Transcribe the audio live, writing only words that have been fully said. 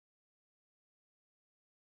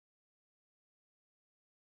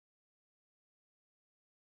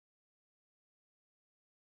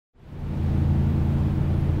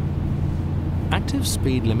Active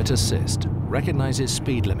Speed Limit Assist recognizes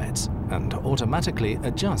speed limits and automatically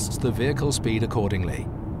adjusts the vehicle speed accordingly.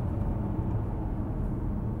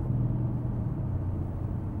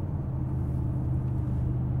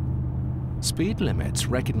 Speed limits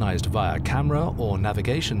recognized via camera or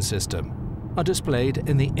navigation system are displayed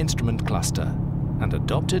in the instrument cluster and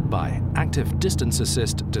adopted by Active Distance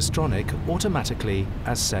Assist DISTRONIC automatically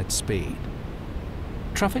as set speed.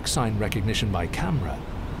 Traffic sign recognition by camera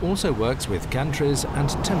also works with gantries and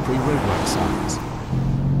temporary roadwork signs.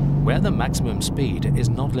 Where the maximum speed is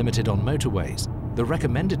not limited on motorways, the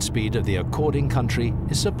recommended speed of the according country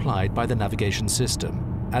is supplied by the navigation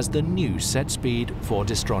system as the new set speed for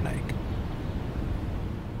DISTRONIC.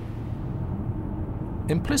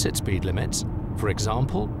 Implicit speed limits, for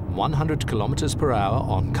example 100 km per hour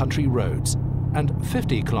on country roads and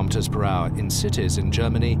 50 km per hour in cities in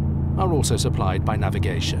Germany, are also supplied by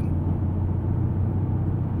navigation.